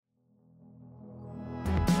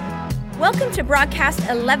Welcome to broadcast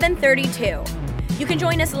 1132. You can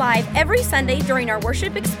join us live every Sunday during our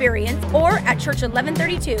worship experience or at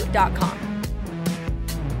church1132.com.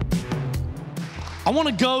 I want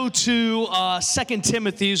to go to 2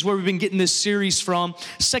 Timothy is where we've been getting this series from.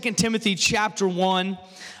 2 Timothy chapter 1.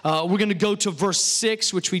 We're going to go to verse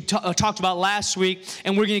 6, which we talked about last week,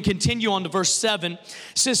 and we're going to continue on to verse 7. It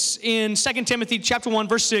says in 2 Timothy chapter 1,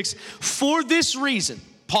 verse 6, "For this reason,"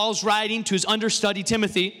 Paul's writing to his understudy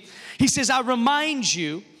Timothy, he says, "I remind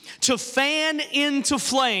you to fan into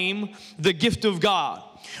flame the gift of God,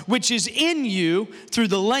 which is in you through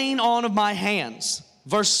the laying on of my hands."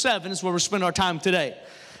 Verse 7 is where we're spending our time today.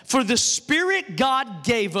 "For the Spirit God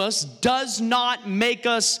gave us does not make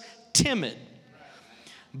us timid,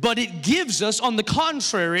 but it gives us, on the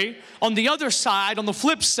contrary, on the other side, on the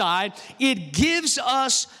flip side, it gives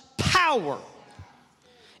us power.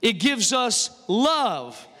 It gives us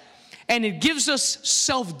love, and it gives us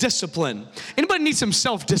self-discipline." Anybody need some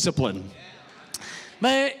self-discipline?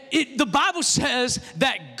 Man, the Bible says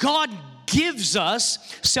that God gives us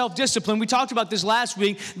self-discipline. We talked about this last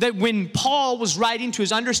week, that when Paul was writing to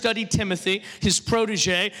his understudy Timothy, his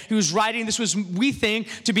protege, he was writing, this was, we think,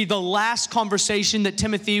 to be the last conversation that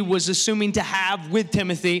Timothy was assuming to have with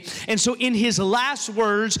Timothy. And so in his last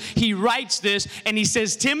words, he writes this, and he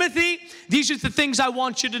says, "Timothy, these are the things I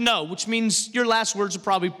want you to know," which means your last words are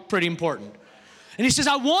probably pretty important. And he says,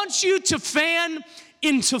 "I want you to fan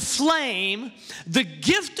into flame the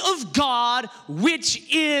gift of God which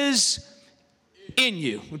is in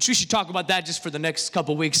you," which we should talk about that just for the next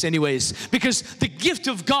couple weeks anyways, because the gift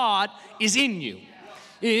of God is in you.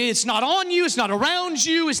 It's not on you, it's not around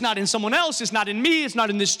you, it's not in someone else, it's not in me, it's not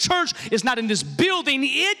in this church, it's not in this building,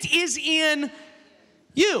 it is in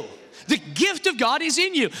you. The gift of God is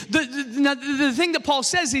in you. The thing that Paul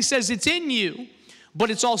says, he says it's in you,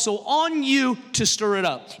 but it's also on you to stir it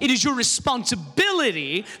up. It is your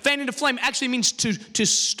responsibility. Fan into flame actually means to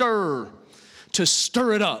stir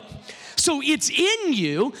it up. So it's in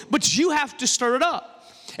you, but you have to stir it up.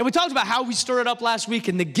 And we talked about how we stir it up last week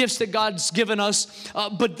and the gifts that God's given us.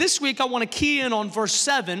 But this week I want to key in on verse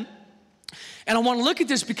 7. And I want to look at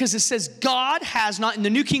this because it says God has not, in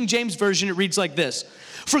the New King James Version, it reads like this: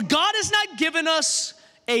 "For God has not given us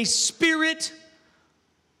a spirit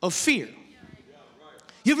of fear."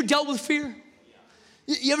 You ever dealt with fear?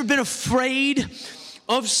 You ever been afraid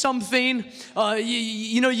of something?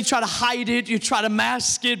 You try to hide it, you try to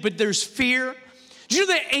mask it, but there's fear. Do you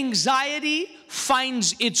know that anxiety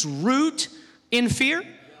finds its root in fear?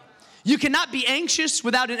 You cannot be anxious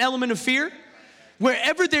without an element of fear.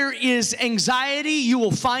 Wherever there is anxiety, you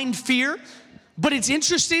will find fear. But it's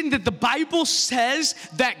interesting that the Bible says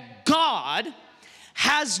that God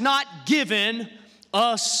has not given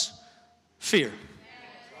us fear.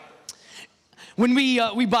 When we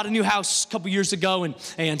bought a new house a couple years ago,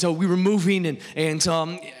 and we were moving, and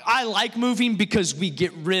I like moving because we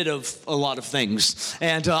get rid of a lot of things,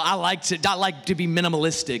 and I like to be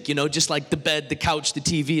minimalistic, just like the bed, the couch, the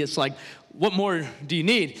TV. It's like, what more do you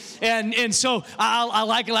need? And so I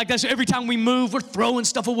like it like that. So every time we move, we're throwing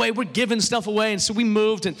stuff away, we're giving stuff away. And so we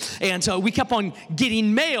moved, and we kept on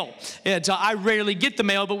getting mail. And I rarely get the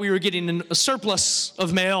mail, but we were getting a surplus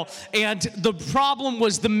of mail. And the problem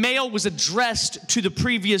was the mail was addressed to the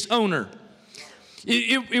previous owner.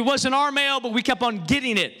 It wasn't our mail, but we kept on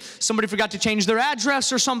getting it. Somebody forgot to change their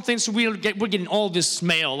address or something, so we're getting all this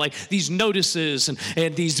mail, like these notices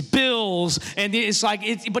and these bills, and it's like,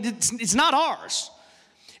 but it's not ours.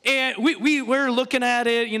 And we're looking at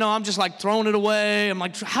it, I'm just like throwing it away. I'm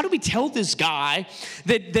like, how do we tell this guy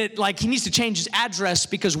that like he needs to change his address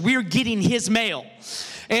because we're getting his mail?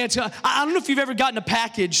 And I don't know if you've ever gotten a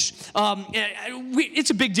package.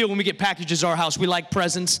 It's a big deal when we get packages at our house. We like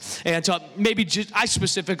presents. And I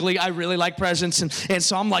really like presents. And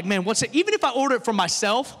so I'm like, man, what's it? Even if I order it for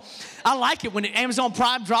myself, I like it when Amazon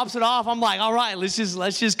Prime drops it off. I'm like, all right, let's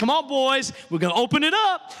just come on, boys. We're going to open it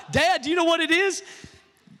up. Dad, do you know what it is?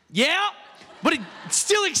 Yeah, but it's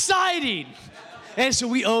still exciting. And so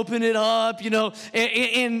we open it up,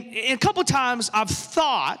 and a couple times I've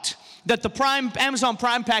thought that the Amazon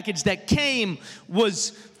Prime package that came was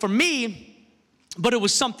for me, but it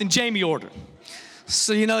was something Jamie ordered.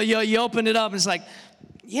 So, you open it up and it's like,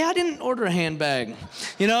 yeah, I didn't order a handbag.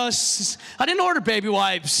 I didn't order baby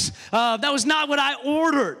wipes. That was not what I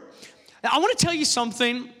ordered. I want to tell you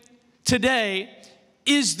something today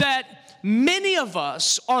is that many of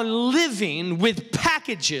us are living with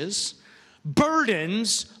packages,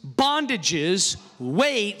 burdens, bondages,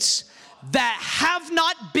 weights that have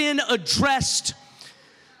not been addressed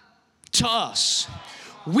to us.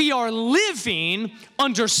 We are living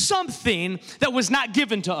under something that was not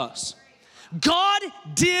given to us. God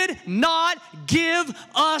did not give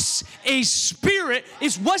us a spirit.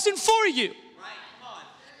 It wasn't for you.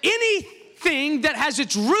 Anything that has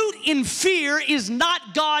its root in fear is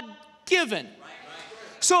not God-given.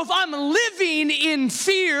 So if I'm living in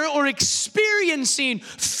fear or experiencing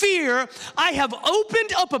fear, I have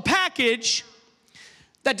opened up a package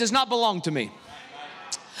that does not belong to me.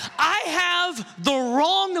 I have the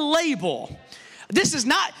wrong label. This is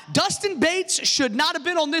not, Dustin Bates should not have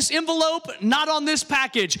been on this envelope, not on this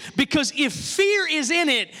package, because if fear is in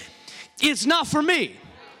it, it's not for me.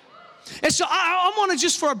 And so I want to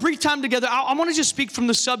just, for a brief time together, I want to just speak from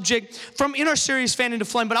the subject, from in our series, Fan into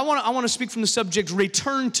Flame, but I want to speak from the subject,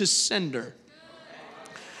 return to sender.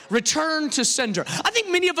 Return to sender. I think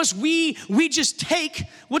many of us, we just take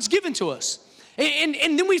what's given to us. And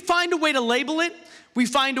then we find a way to label it. We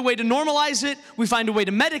find a way to normalize it. We find a way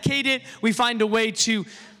to medicate it. We find a way to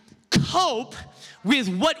cope with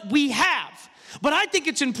what we have. But I think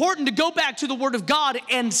it's important to go back to the Word of God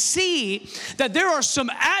and see that there are some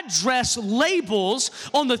address labels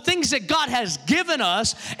on the things that God has given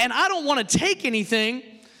us, and I don't want to take anything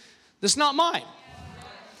that's not mine.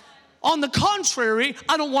 On the contrary,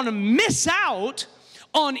 I don't want to miss out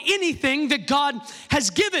on anything that God has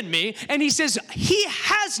given me. And he says, he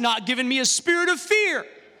has not given me a spirit of fear,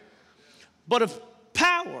 but of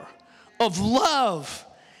power, of love,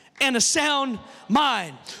 and a sound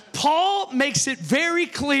mind. Paul makes it very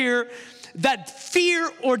clear that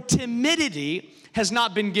fear or timidity has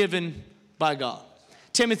not been given by God.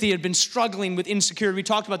 Timothy had been struggling with insecurity. We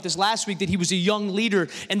talked about this last week, that he was a young leader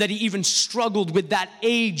and that he even struggled with that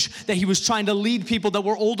age, that he was trying to lead people that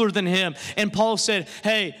were older than him. And Paul said,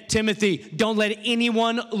 hey, Timothy, don't let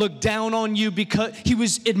anyone look down on you, because he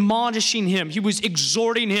was admonishing him. He was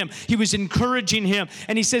exhorting him. He was encouraging him.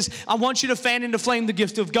 And he says, I want you to fan into flame the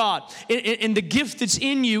gift of God. And the gift that's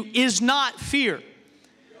in you is not fear.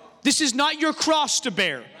 This is not your cross to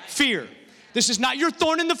bear, fear. This is not your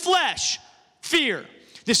thorn in the flesh, fear.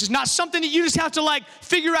 This is not something that you just have to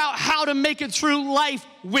figure out how to make it through life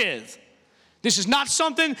with. This is not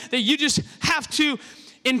something that you just have to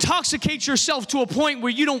intoxicate yourself to a point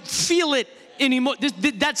where you don't feel it anymore.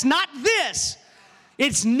 That's not this.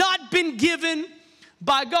 It's not been given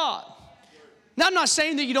by God. Now, I'm not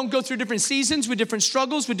saying that you don't go through different seasons with different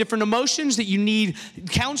struggles, with different emotions, that you need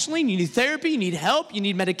counseling, you need therapy, you need help, you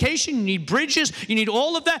need medication, you need bridges, you need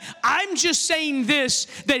all of that. I'm just saying this,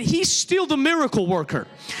 that he's still the miracle worker,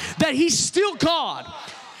 that he's still God.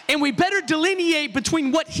 And we better delineate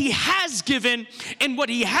between what he has given and what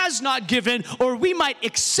he has not given, or we might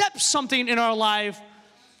accept something in our life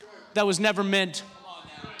that was never meant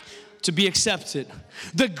to be accepted.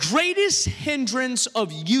 The greatest hindrance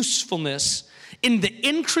of usefulness in the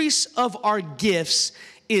increase of our gifts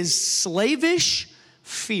is slavish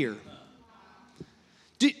fear.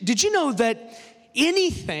 Did you know that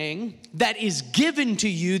anything that is given to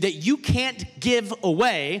you that you can't give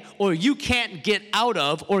away, or you can't get out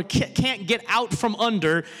of, or can't get out from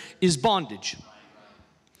under, is bondage?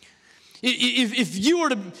 If you were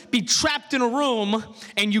to be trapped in a room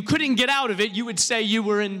and you couldn't get out of it, you would say you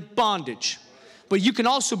were in bondage. But you can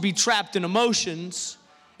also be trapped in emotions,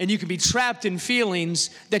 and you can be trapped in feelings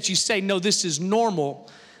that you say, no, this is normal.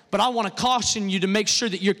 But I want to caution you to make sure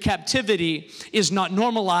that your captivity is not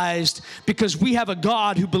normalized, because we have a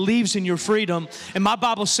God who believes in your freedom. And my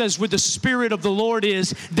Bible says where the Spirit of the Lord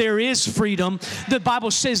is, there is freedom. The Bible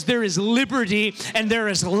says there is liberty and there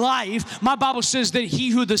is life. My Bible says that he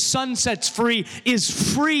who the Son sets free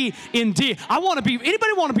is free indeed.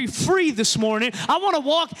 Anybody want to be free this morning? I want to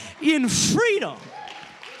walk in freedom.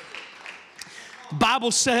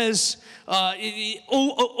 Bible says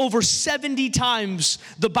over 70 times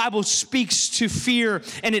the Bible speaks to fear,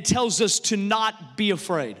 and it tells us to not be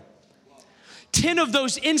afraid. 10 of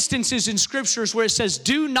those instances in scriptures where it says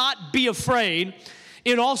do not be afraid,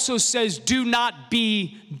 it also says do not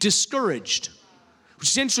be discouraged. Which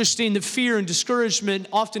is interesting that fear and discouragement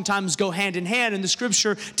oftentimes go hand in hand, and the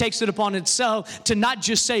scripture takes it upon itself to not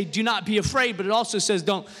just say do not be afraid, but it also says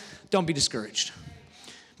don't be discouraged.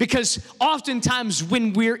 Because oftentimes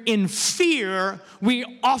when we're in fear, we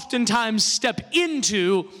oftentimes step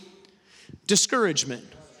into discouragement.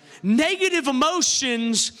 Negative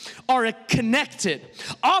emotions are connected.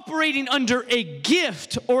 Operating under a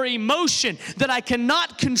gift or emotion that I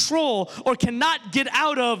cannot control or cannot get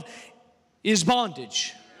out of is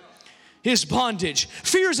bondage. Is bondage.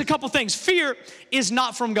 Fear is a couple things. Fear is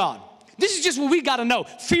not from God. This is just what we got to know.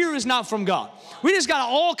 Fear is not from God. We just got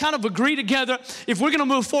to all kind of agree together. If we're going to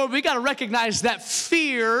move forward, we got to recognize that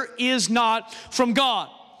fear is not from God.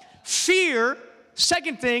 Fear,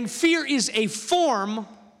 second thing, fear is a form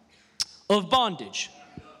of bondage.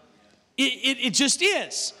 It just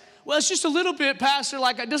is. Well, it's just a little bit, Pastor,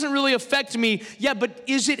 like it doesn't really affect me. Yeah, but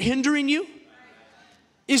is it hindering you?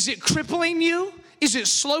 Is it crippling you? Is it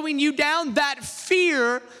slowing you down? That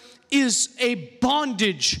fear is a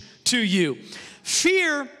bondage to you.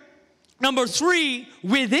 Fear, number 3,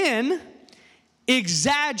 within,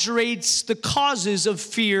 exaggerates the causes of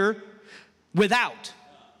fear without.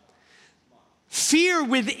 Fear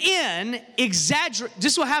within exaggerates.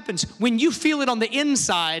 This is what happens. When you feel it on the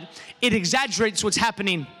inside, it exaggerates what's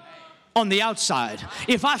happening on the outside.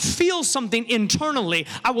 If I feel something internally,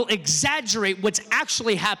 I will exaggerate what's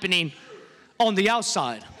actually happening on the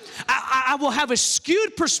outside. I will have a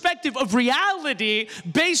skewed perspective of reality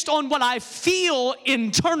based on what I feel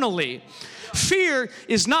internally. Fear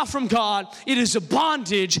is not from God. It is a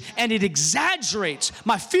bondage, and it exaggerates.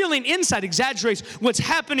 My feeling inside exaggerates what's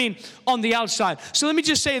happening on the outside. So let me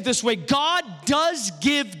just say it this way. God does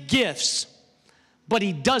give gifts, but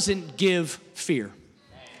He doesn't give fear.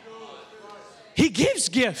 He gives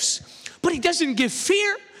gifts, but He doesn't give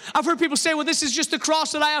fear. I've heard people say, well, this is just the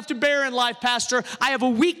cross that I have to bear in life, Pastor. I have a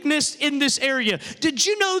weakness in this area. Did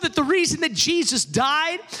you know that the reason that Jesus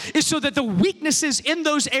died is so that the weaknesses in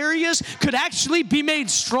those areas could actually be made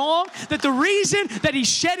strong? That the reason that He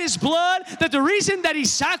shed His blood, that the reason that He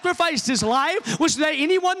sacrificed His life was that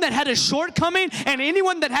anyone that had a shortcoming and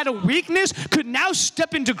anyone that had a weakness could now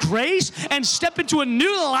step into grace and step into a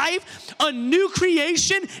new life, a new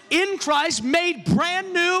creation in Christ, made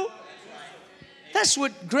brand new. That's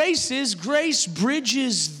what grace is. Grace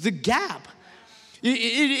bridges the gap.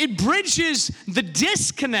 It bridges the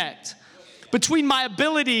disconnect between my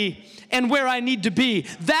ability and where I need to be.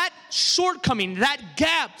 That shortcoming, that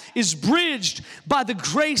gap is bridged by the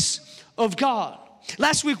grace of God.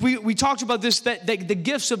 Last week we talked about this, that the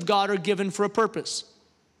gifts of God are given for a purpose.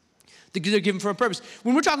 They're given for a purpose.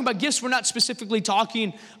 When we're talking about gifts, we're not specifically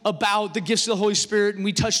talking about the gifts of the Holy Spirit, and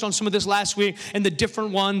we touched on some of this last week, and the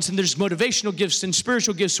different ones, and there's motivational gifts and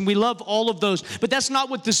spiritual gifts, and we love all of those. But that's not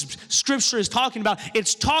what this scripture is talking about.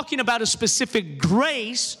 It's talking about a specific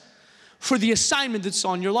grace for the assignment that's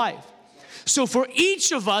on your life. So for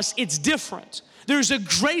each of us, it's different. There's a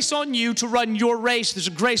grace on you to run your race. There's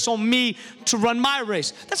a grace on me to run my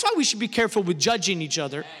race. That's why we should be careful with judging each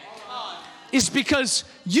other. Is because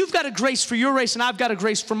you've got a grace for your race and I've got a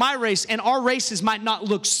grace for my race, and our races might not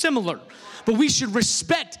look similar. But we should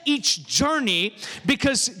respect each journey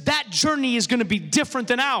because that journey is going to be different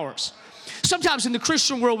than ours. Sometimes in the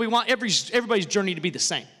Christian world, we want everybody's journey to be the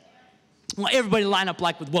same. We want everybody to line up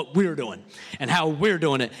like with what we're doing and how we're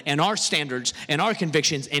doing it and our standards and our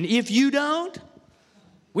convictions. And if you don't,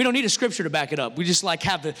 we don't need a scripture to back it up. We just like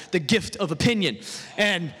have the gift of opinion.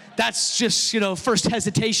 And that's just, first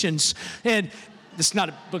hesitations. And it's not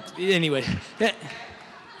a book, anyway.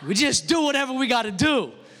 We just do whatever we got to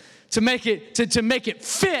do to make it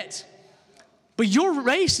fit. But your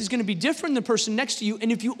race is going to be different than the person next to you. And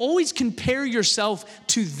if you always compare yourself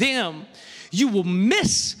to them, you will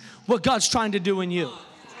miss what God's trying to do in you.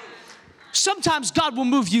 Sometimes God will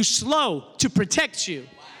move you slow to protect you.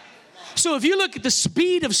 So if you look at the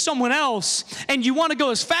speed of someone else and you want to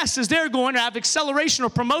go as fast as they're going or have acceleration or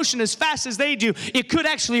promotion as fast as they do, it could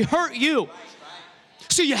actually hurt you.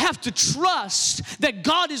 So you have to trust that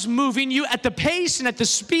God is moving you at the pace and at the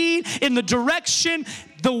speed, in the direction,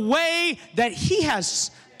 the way that He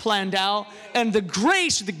has planned out. And the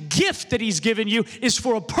grace, the gift that He's given you is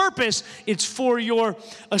for a purpose. It's for your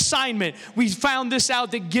assignment. We found this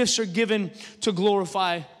out, that gifts are given to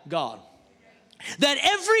glorify God. That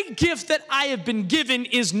every gift that I have been given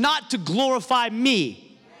is not to glorify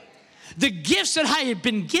me. The gifts that I have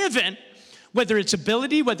been given, whether it's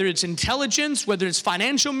ability, whether it's intelligence, whether it's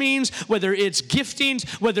financial means, whether it's giftings,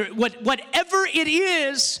 whatever it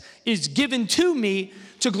is given to me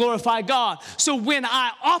to glorify God. So when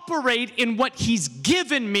I operate in what He's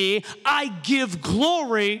given me, I give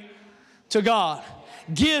glory to God.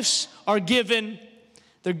 Gifts are given,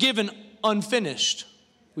 they're given unfinished.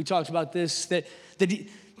 We talked about this, that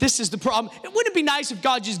this is the problem. Wouldn't it be nice if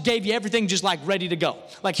God just gave you everything just like ready to go?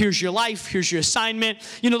 Like, here's your life, here's your assignment.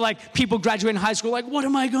 Like people graduating high school, like, what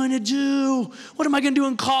am I going to do? What am I going to do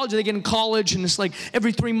in college? They get in college and it's like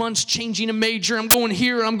every 3 months changing a major. I'm going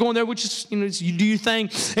here and I'm going there, which is, you do your thing.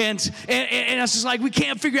 And it's just like, we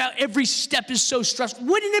can't figure out, every step is so stressful.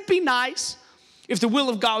 Wouldn't it be nice if the will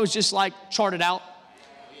of God was just like charted out?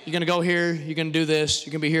 You're going to go here, you're going to do this,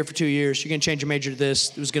 you're going to be here for 2 years, you're going to change your major to this.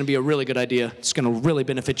 It was going to be a really good idea. It's going to really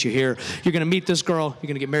benefit you here. You're going to meet this girl, you're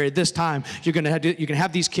going to get married this time, you're going to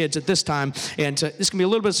have these kids at this time, and this is going to be a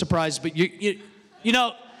little bit of a surprise, but wouldn't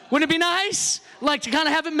it be nice? Like to kind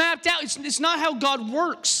of have it mapped out. It's not how God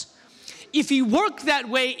works. if he worked that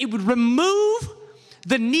way, it would remove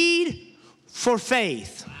the need for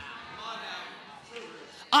faith.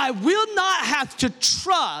 I will not have to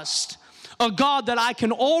trust a God that I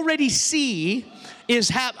can already see if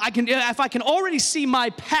I can already see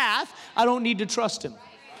my path, I don't need to trust him.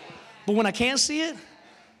 But when I can't see it,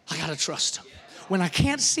 I gotta trust him. When I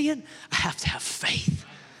can't see it, I have to have faith.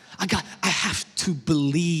 I have to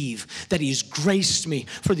believe that he's graced me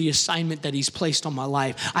for the assignment that he's placed on my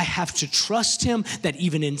life. I have to trust him that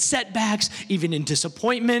even in setbacks, even in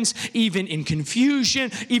disappointments, even in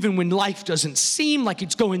confusion, even when life doesn't seem like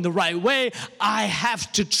it's going the right way, I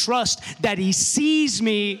have to trust that he sees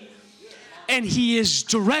me and he is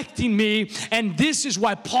directing me. And this is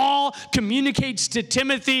why Paul communicates to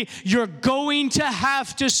Timothy, you're going to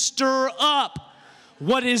have to stir up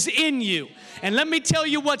what is in you. And let me tell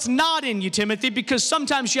you what's not in you, Timothy, because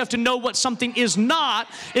sometimes you have to know what something is not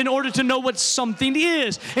in order to know what something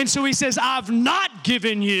is. And so he says, I've not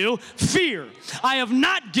given you fear. I have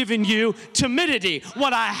not given you timidity.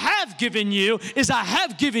 What I have given you is I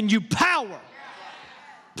have given you power.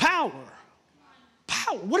 Power.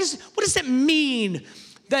 Power. What does that mean?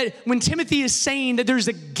 That when Timothy is saying that there's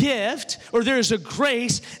a gift or there's a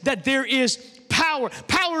grace, that there is power.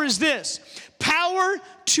 Power is this. Power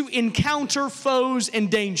to encounter foes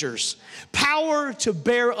and dangers. Power to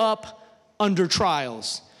bear up under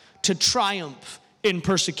trials. To triumph in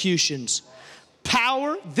persecutions.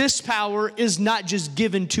 Power, this power is not just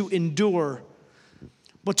given to endure,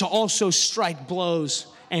 but to also strike blows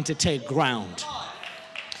and to take ground.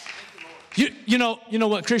 You know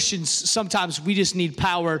what, Christians, sometimes we just need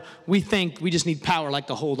power. We think we just need power like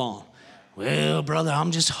to hold on. Well, brother,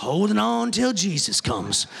 I'm just holding on till Jesus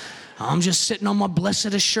comes. I'm just sitting on my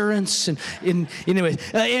blessed assurance, and I'm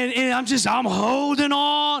holding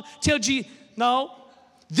on till Jesus. No,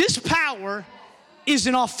 this power is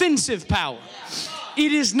an offensive power.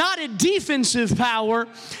 It is not a defensive power.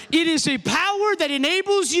 It is a power that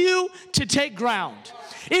enables you to take ground.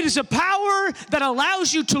 It is a power that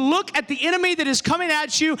allows you to look at the enemy that is coming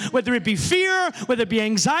at you, whether it be fear, whether it be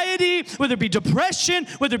anxiety, whether it be depression,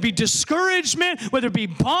 whether it be discouragement, whether it be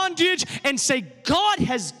bondage, and say, God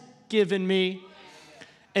has given me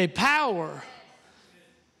a power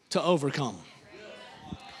to overcome.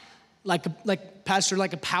 Pastor,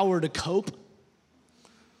 like a power to cope.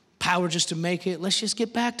 Power just to make it. Let's just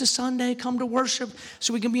get back to Sunday, come to worship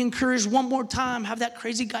so we can be encouraged one more time, have that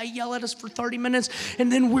crazy guy yell at us for 30 minutes,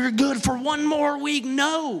 and then we're good for one more week.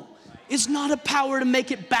 No, it's not a power to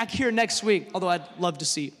make it back here next week, although I'd love to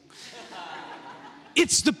see it.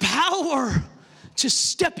 It's the power to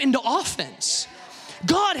step into offense.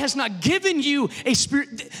 God has not given you a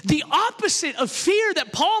spirit. The opposite of fear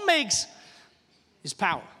that Paul makes is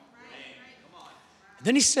power.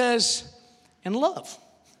 Then he says, and love.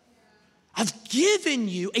 I've given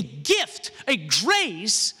you a gift, a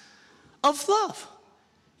grace of love.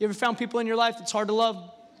 You ever found people in your life that's hard to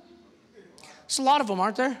love? There's a lot of them,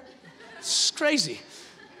 aren't there? It's crazy.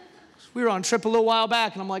 We were on a trip a little while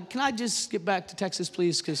back, and I'm like, can I just get back to Texas,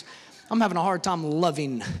 please? Because I'm having a hard time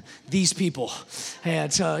loving these people.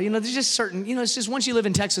 And, there's just certain, it's just once you live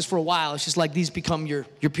in Texas for a while, it's just like these become your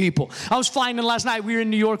people. I was flying in last night. We were in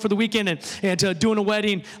New York for the weekend and doing a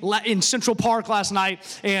wedding in Central Park last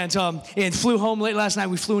night and flew home late last night.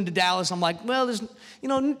 We flew into Dallas. I'm like, well,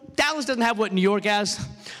 Dallas doesn't have what New York has,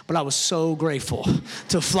 but I was so grateful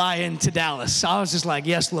to fly into Dallas. I was just like,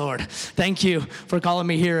 yes, Lord, thank you for calling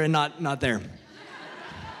me here and not there.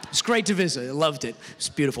 It's great to visit. I loved it. It's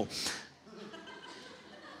beautiful.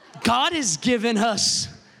 God has given us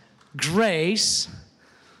grace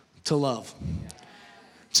to love.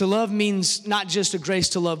 To love means not just a grace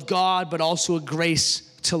to love God, but also a grace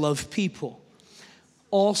to love people.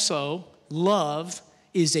 Also, love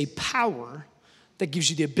is a power that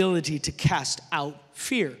gives you the ability to cast out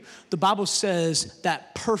fear. The Bible says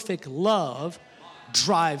that perfect love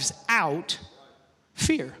drives out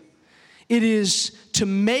fear. It is to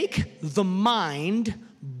make the mind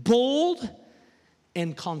bold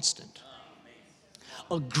and constant.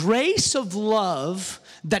 A grace of love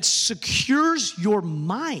that secures your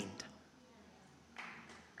mind.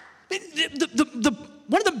 One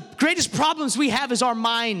of the greatest problems we have is our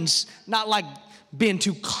minds not like being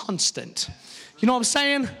too constant. You know what I'm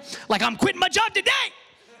saying? Like, I'm quitting my job today.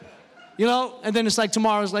 And then it's like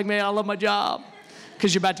tomorrow it's like, man, I love my job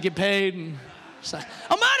because you're about to get paid. And it's like,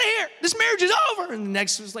 I'm out of here. This marriage is over. And the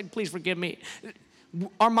next is like, please forgive me.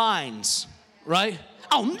 Our minds, right?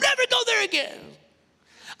 I'll never go there again.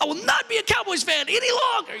 I will not be a Cowboys fan any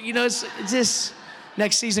longer. It's just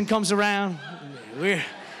next season comes around. We're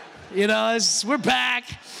back.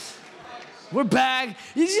 We're back.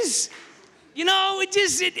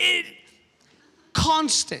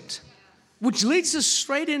 Constant. Which leads us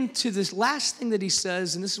straight into this last thing that he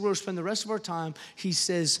says, and this is where we'll spend the rest of our time. He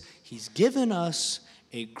says, he's given us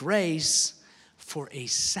a grace for a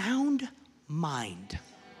sound mind.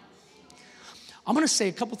 I'm going to say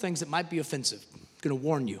a couple things that might be offensive. I'm going to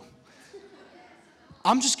warn you.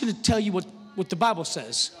 I'm just going to tell you what the Bible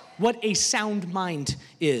says, what a sound mind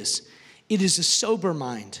is. It is a sober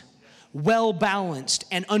mind, well-balanced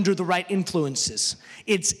and under the right influences.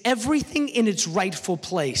 It's everything in its rightful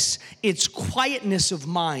place. It's quietness of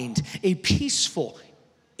mind, a peaceful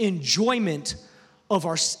enjoyment of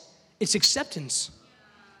it's acceptance.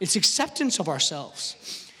 It's acceptance of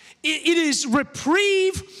ourselves. It is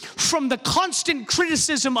reprieve from the constant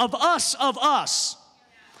criticism of us.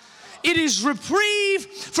 It is reprieve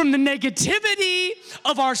from the negativity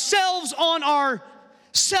of ourselves on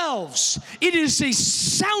ourselves. It is a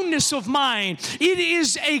soundness of mind. It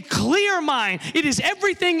is a clear mind. It is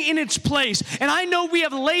everything in its place. And I know we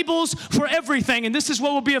have labels for everything, and this is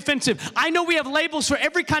what will be offensive. I know we have labels for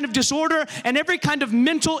every kind of disorder and every kind of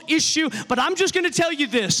mental issue, but I'm just going to tell you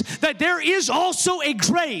this, that there is also a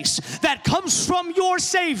grace that comes from your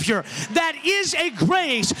Savior, that is a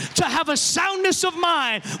grace to have a soundness of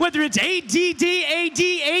mind, whether it's ADD,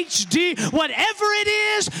 ADHD, whatever it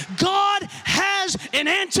is, God has an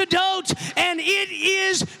antidote, and it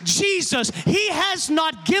is Jesus. He has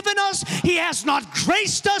not given us, He has not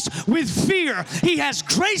graced us with fear. He has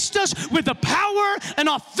graced us with a power, an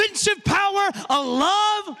offensive power, a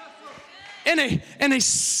love, and a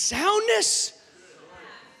soundness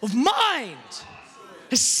of mind.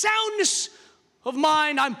 A soundness of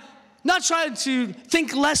mind. I'm not trying to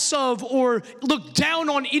think less of or look down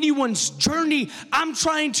on anyone's journey. I'm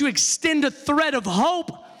trying to extend a thread of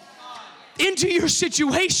hope into your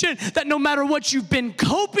situation, that no matter what you've been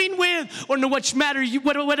coping with or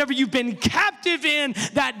whatever you've been captive in,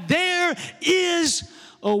 that there is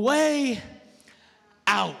a way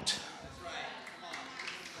out.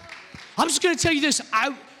 I'm just going to tell you this.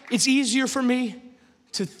 It's easier for me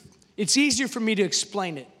to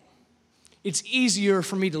explain it. It's easier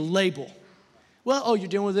for me to label. Well, you're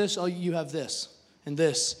dealing with this. Oh, you have this and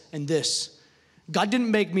this and this. God didn't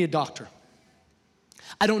make me a doctor.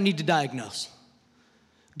 I don't need to diagnose.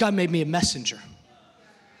 God made me a messenger.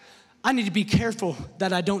 I need to be careful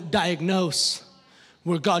that I don't diagnose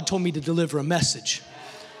where God told me to deliver a message.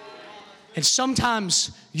 And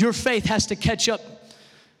sometimes your faith has to catch up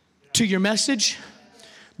to your message,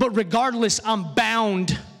 but regardless, I'm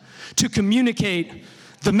bound to communicate.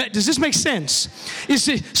 Does this make sense?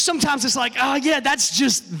 Sometimes it's like, oh yeah, that's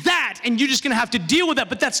just that, and you're just gonna have to deal with that,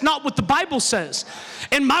 but that's not what the Bible says.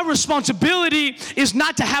 And my responsibility is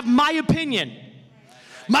not to have my opinion.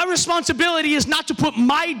 My responsibility is not to put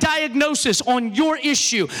my diagnosis on your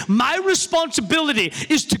issue. My responsibility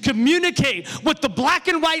is to communicate what the black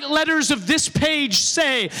and white letters of this page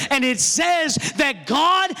say. And it says that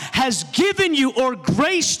God has given you or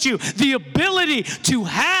graced you the ability to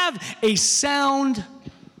have a sound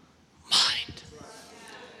mind.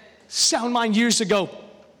 Sound mind. Years ago,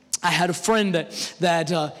 I had a friend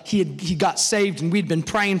that he got saved, and we'd been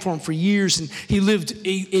praying for him for years, and he lived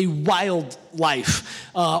a wild life,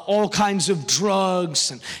 all kinds of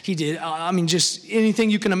drugs, and he did, just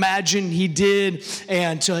anything you can imagine he did,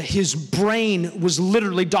 and his brain was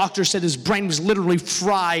literally, doctors said his brain was literally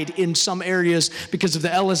fried in some areas because of the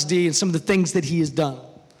LSD and some of the things that he has done.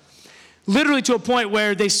 Literally to a point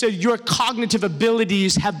where they said your cognitive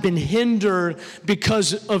abilities have been hindered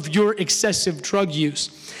because of your excessive drug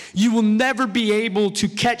use. You will never be able to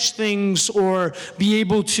catch things or be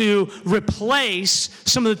able to replace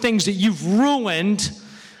some of the things that you've ruined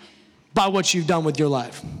by what you've done with your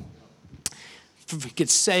life. He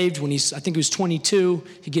gets saved when I think he was 22.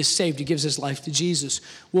 He gets saved. He gives his life to Jesus.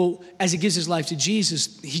 Well, as he gives his life to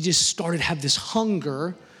Jesus, he just started to have this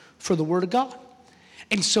hunger for the Word of God.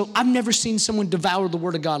 And so I've never seen someone devour the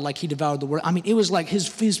Word of God like he devoured the Word. It was like his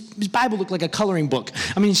Bible looked like a coloring book.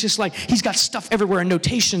 It's just like he's got stuff everywhere and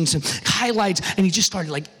notations and highlights, and he just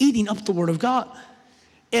started like eating up the Word of God.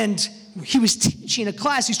 And he was teaching a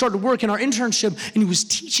class. He started work in our internship, and he was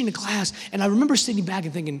teaching a class. And I remember sitting back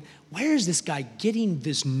and thinking, where is this guy getting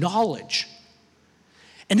this knowledge?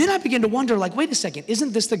 And then I began to wonder, wait a second,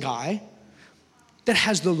 isn't this the guy that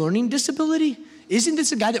has the learning disability? Isn't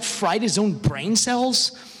this a guy that fried his own brain cells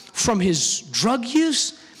from his drug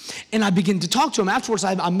use? And I began to talk to him afterwards.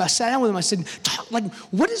 I sat down with him. I said,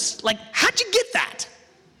 how'd you get that?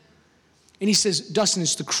 And he says, Dustin,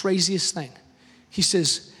 it's the craziest thing. He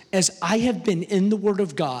says, as I have been in the Word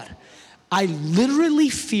of God, I literally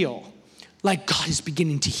feel like God is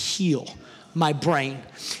beginning to heal my brain.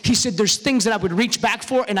 He said, there's things that I would reach back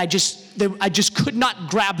for and I just could not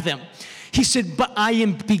grab them. He said, but I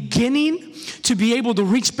am beginning to be able to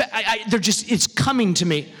reach back. It's coming to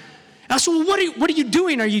me. And I said, well, what are you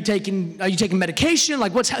doing? Are you taking medication?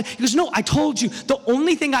 Like what's happening? He goes, no, I told you, the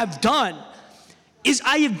only thing I've done is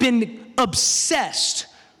I have been obsessed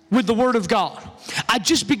with the Word of God.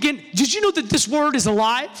 Did you know that this Word is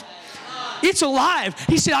alive? It's alive.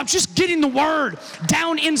 He said, I'm just getting the Word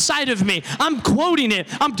down inside of me. I'm quoting it.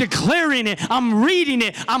 I'm declaring it. I'm reading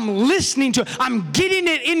it. I'm listening to it. I'm getting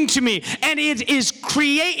it into me. And it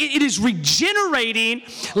is regenerating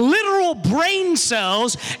literal brain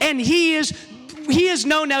cells. And he is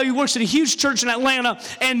known now. He works at a huge church in Atlanta,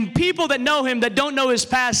 and people that know him that don't know his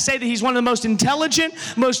past say that he's one of the most intelligent,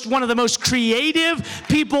 one of the most creative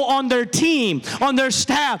people on their team, on their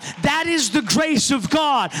staff. That is the grace of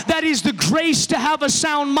God. That is the grace to have a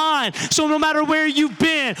sound mind. So no matter where you've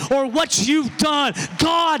been or what you've done,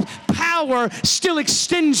 God's power still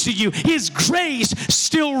extends to you. His grace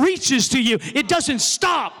still reaches to you. It doesn't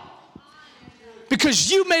stop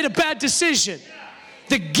because you made a bad decision.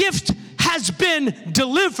 The gift has been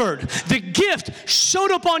delivered. The gift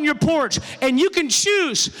showed up on your porch, and you can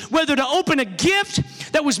choose whether to open a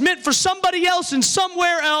gift that was meant for somebody else and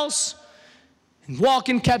somewhere else and walk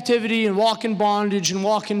in captivity and walk in bondage and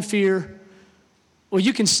walk in fear, or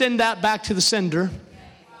you can send that back to the sender,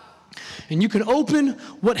 and you can open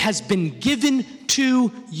what has been given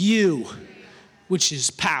to you, which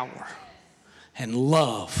is power and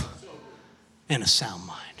love and a sound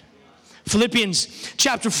mind. Philippians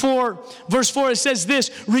chapter 4, verse 4, it says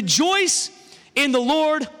this, rejoice in the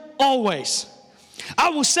Lord always.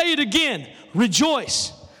 I will say it again,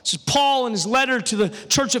 rejoice. This is Paul in his letter to the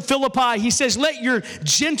church of Philippi. He says, let your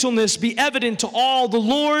gentleness be evident to all. The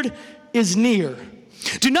Lord is near.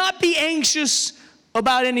 Do not be anxious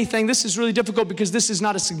about anything. This is really difficult because this is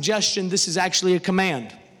not a suggestion. This is actually a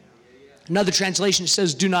command. Another translation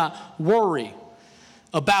says, do not worry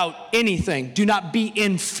about anything. Do not be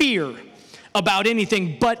in fear about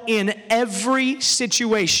anything, but in every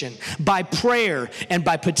situation, by prayer and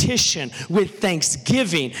by petition, with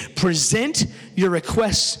thanksgiving, present your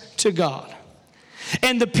requests to God.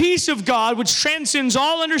 And the peace of God, which transcends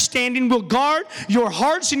all understanding, will guard your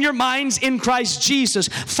hearts and your minds in Christ Jesus.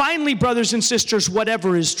 Finally, brothers and sisters,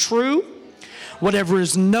 whatever is true, whatever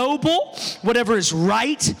is noble, whatever is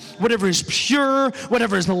right, whatever is pure,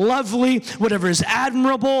 whatever is lovely, whatever is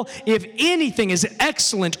admirable, if anything is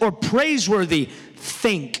excellent or praiseworthy,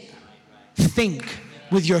 think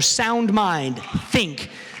with your sound mind, think.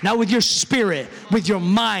 Not with your spirit, with your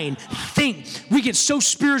mind, think. We get so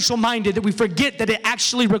spiritual minded that we forget that it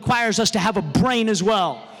actually requires us to have a brain as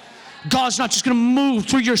well. God's not just going to move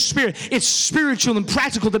through your spirit. It's spiritual and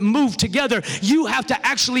practical that move together. You have to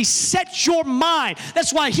actually set your mind.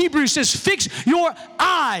 That's why Hebrews says, fix your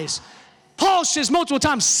eyes. Paul says multiple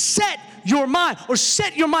times, set your mind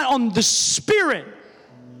on the Spirit,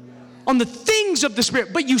 on the things of the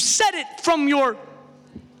Spirit, but you set it from your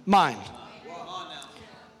mind.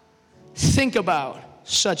 Think about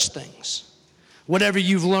such things. Whatever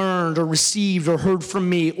you've learned or received or heard from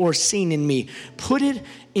me or seen in me, put it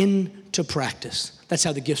into practice. That's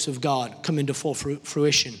how the gifts of God come into full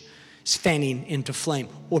fruition. It's fanning into flame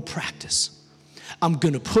or practice. I'm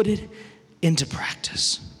going to put it into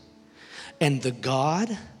practice. And the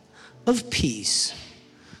God of peace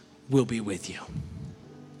will be with you.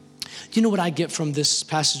 Do you know what I get from this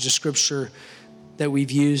passage of scripture that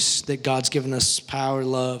we've used, that God's given us power,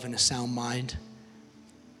 love, and a sound mind?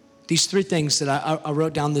 These three things that I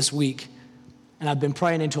wrote down this week, and I've been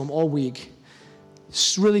praying into them all week.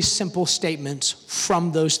 It's really simple statements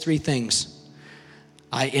from those three things.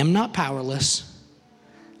 I am not powerless,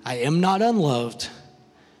 I am not unloved,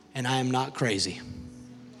 and I am not crazy.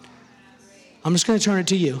 I'm just going to turn it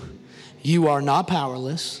to you. You are not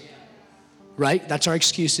powerless, right? That's our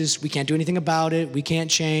excuses. We can't do anything about it. We can't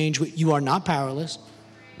change. You are not powerless.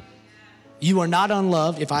 You are not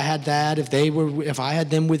unloved. If I had that, if I had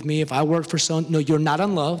them with me, if I worked for someone, no, you're not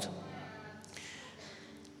unloved.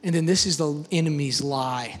 And then this is the enemy's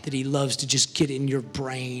lie that he loves to just get in your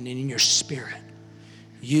brain and in your spirit.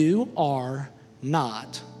 You are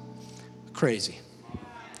not crazy.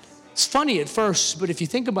 It's funny at first, but if you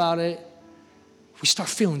think about it, we start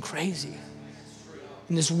feeling crazy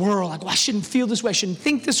in this world. Like, well, I shouldn't feel this way. I shouldn't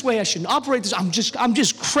think this way. I shouldn't operate this. I'm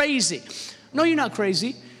just crazy. No, you're not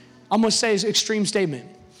crazy. I'm going to say an extreme statement.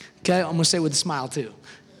 Okay, I'm going to say it with a smile too.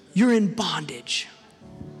 You're in bondage.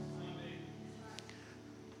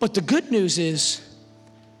 But the good news is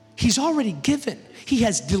he's already given. He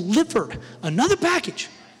has delivered another package.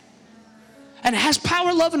 And it has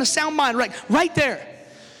power, love, and a sound mind, right there.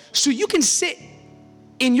 So you can sit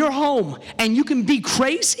in your home and you can be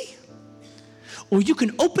crazy, or you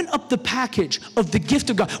can open up the package of the gift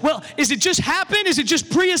of God. Well, is it just happen? Is it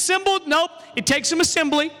just pre-assembled? Nope, it takes some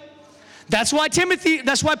assembly. That's why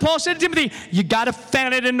Paul said to Timothy, you got to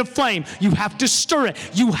fan it in the flame. You have to stir it.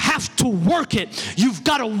 You have to work it. You've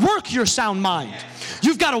got to work your sound mind.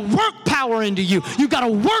 You've got to work power into you. You've got to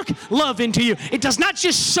work love into you. It does not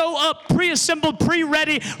just show up pre-assembled,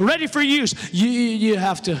 pre-ready, ready for use. You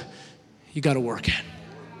got to work it.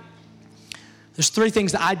 There's 3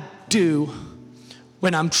 things that I do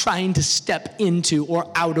when I'm trying to step into or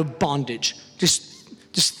out of bondage. Just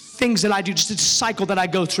things that I do, just a cycle that I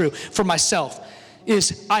go through for myself,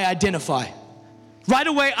 is I identify. Right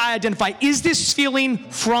away, I identify, is this feeling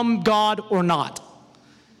from God or not?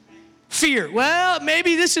 Fear, well,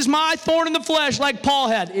 maybe this is my thorn in the flesh like Paul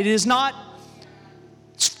had. It is not.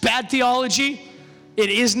 It's bad theology.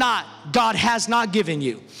 It is not. God has not given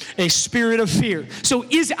you a spirit of fear. So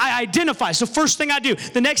I identify. So first thing I do.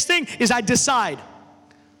 The next thing is I decide.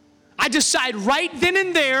 I decide right then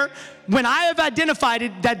and there, when I have identified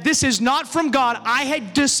it, that this is not from God, I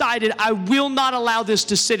had decided I will not allow this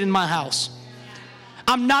to sit in my house.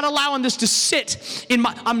 I'm not allowing this to sit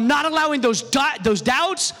I'm not allowing those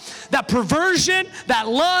doubts, that perversion, that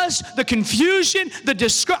lust, the confusion,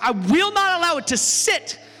 I will not allow it to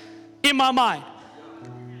sit in my mind.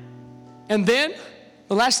 And then,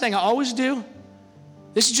 the last thing I always do,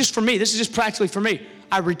 this is just for me, this is just practically for me,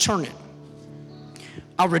 I return it.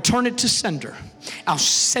 I'll return it to sender. I'll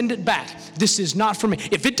send it back. This is not for me.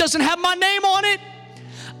 If it doesn't have my name on it,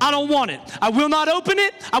 I don't want it. I will not open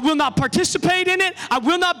it. I will not participate in it. I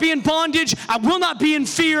will not be in bondage. I will not be in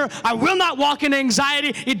fear. I will not walk in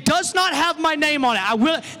anxiety. It does not have my name on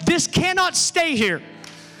it. This cannot stay here.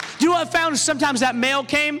 You know what I found? Sometimes that mail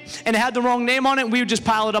came and it had the wrong name on it, and we would just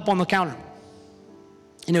pile it up on the counter.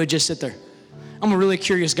 And it would just sit there. I'm a really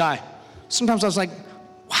curious guy. Sometimes I was like,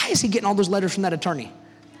 why is he getting all those letters from that attorney?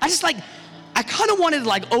 I kind of wanted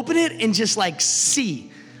to open it and just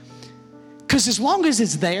see. Because as long as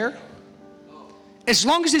it's there, as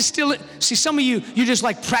long as it's still, see, some of you just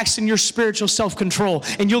practicing your spiritual self-control,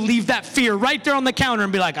 and you'll leave that fear right there on the counter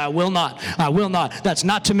and be like, I will not, that's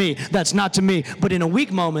not to me, that's not to me. But in a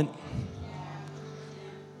weak moment,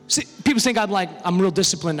 see, people think I'm real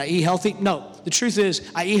disciplined, I eat healthy. No, the truth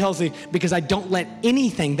is I eat healthy because I don't let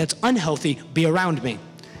anything that's unhealthy be around me.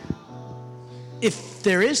 If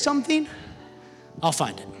there is something, I'll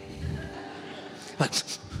find it.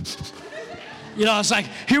 It's like,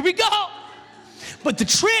 here we go. But the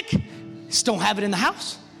trick is don't have it in the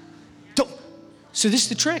house. So this is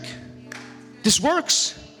the trick. This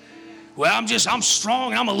works. Well, I'm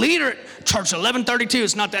strong. I'm a leader at Church 1132.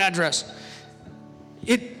 It's not the address.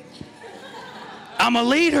 I'm a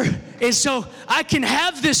leader. And so I can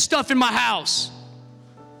have this stuff in my house.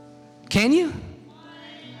 Can you?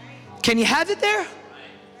 Can you have it there?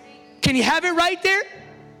 Can you have it right there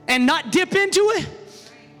and not dip into it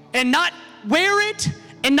and not wear it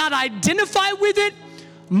and not identify with it?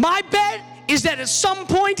 My bet is that at some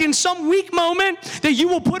point in some weak moment that you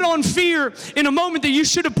will put on fear in a moment that you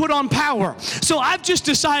should have put on power. So I've just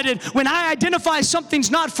decided when I identify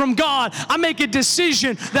something's not from God, I make a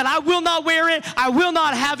decision that I will not wear it, I will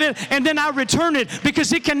not have it, and then I return it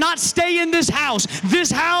because it cannot stay in this house.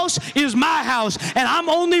 This house is my house, and I'm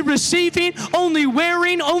only receiving, only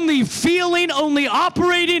wearing, only feeling, only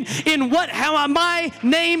operating in how my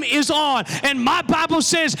name is on. And my Bible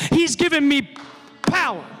says He's given me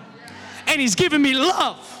power. And He's given me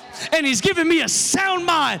love. And He's given me a sound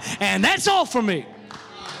mind. And that's all for me.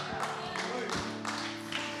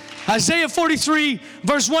 Isaiah 43,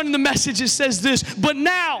 verse 1 in the Message, it says this, but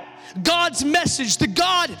now, God's message, the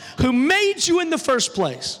God who made you in the first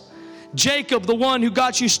place, Jacob, the one who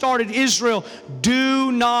got you started, Israel,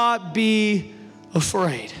 do not be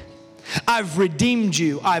afraid. I've redeemed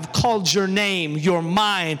you. I've called your name. You're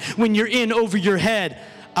mine. When you're in over your head,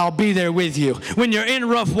 I'll be there with you. When you're in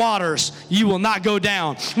rough waters, you will not go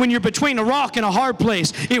down. When you're between a rock and a hard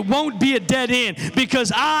place, it won't be a dead end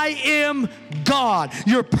because I am God,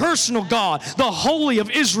 your personal God, the Holy of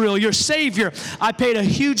Israel, your Savior. I paid a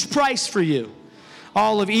huge price for you.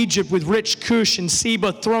 All of Egypt with rich Cush and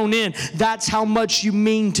Seba thrown in. That's how much you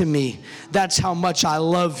mean to me. That's how much I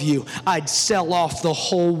love you. I'd sell off the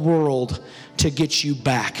whole world to get you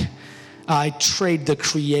back. I trade the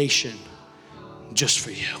creation just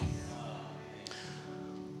for you.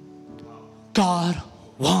 God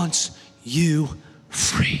wants you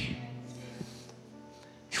free.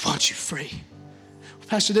 He wants you free.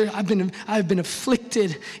 Pastor, I've been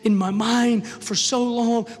afflicted in my mind for so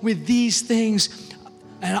long with these things.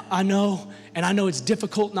 And I know it's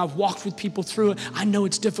difficult, and I've walked with people through it. I know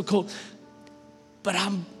it's difficult, but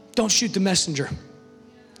don't shoot the messenger.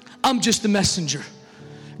 I'm just the messenger.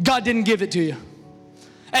 God didn't give it to you.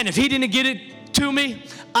 And if he didn't give it to me,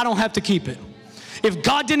 I don't have to keep it. If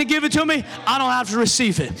God didn't give it to me, I don't have to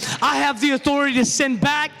receive it. I have the authority to send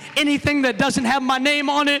back anything that doesn't have my name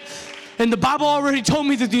on it. And the Bible already told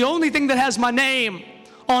me that the only thing that has my name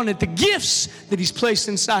on it, the gifts that he's placed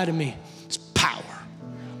inside of me, is power,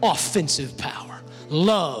 offensive power,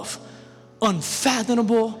 love,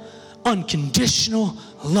 unfathomable, unconditional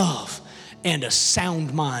love, and a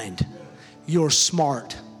sound mind. You're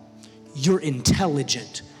smart. You're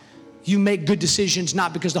intelligent. You make good decisions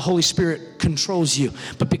not because the Holy Spirit controls you,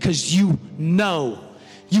 but because you know.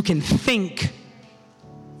 You can think.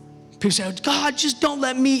 People say, God, just don't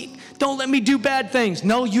let me do bad things.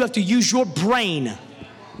 No, you have to use your brain.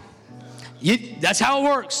 That's how it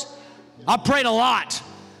works. I prayed a lot.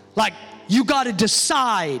 Like, you got to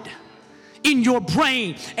decide in your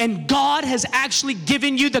brain, and God has actually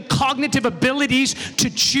given you the cognitive abilities to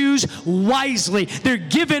choose wisely. They're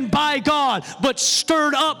given by God, but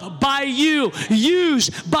stirred up by you,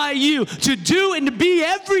 used by you to do and to be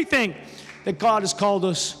everything that God has called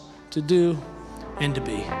us to do and to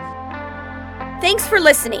be. Thanks for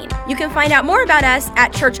listening. You can find out more about us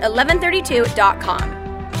at church1132.com.